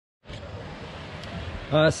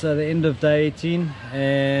So the end of day 18,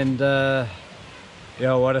 and yeah,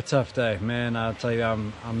 what a tough day, man. I'll tell you,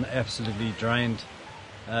 I'm absolutely drained.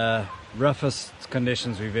 Roughest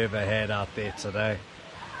conditions we've ever had out there today.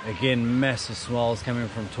 Again, massive swells coming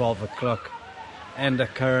from 12 o'clock and a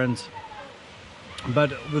current.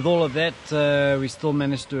 But with all of that, we still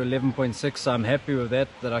managed to do 11.6, so I'm happy with that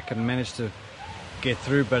I can manage to get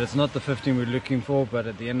through. But it's not the 15 we're looking for, but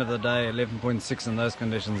at the end of the day, 11.6 in those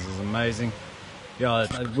conditions is amazing. Yeah,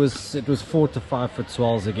 it was 4 to 5 foot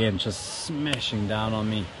swells again, just smashing down on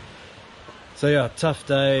me. So yeah, tough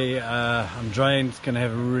day. I'm drained. Gonna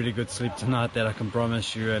have a really good sleep tonight, that I can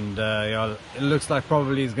promise you. And yeah, it looks like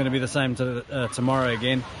probably it's gonna be the same tomorrow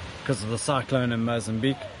again because of the cyclone in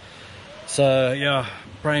Mozambique. So yeah,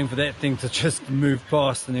 praying for that thing to just move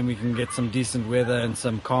past, and then we can get some decent weather and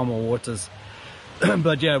some calmer waters.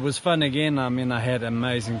 But yeah, it was fun again. I mean, I had an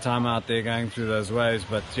amazing time out there going through those waves.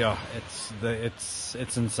 But yeah, it's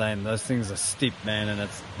insane. Those things are steep, man, and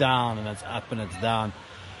it's down and it's up and it's down.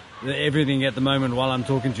 Everything at the moment while I'm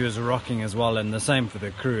talking to you is rocking as well, and the same for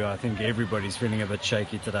the crew. I think everybody's feeling a bit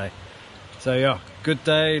shaky today. So yeah, good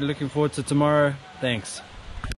day. Looking forward to tomorrow. Thanks.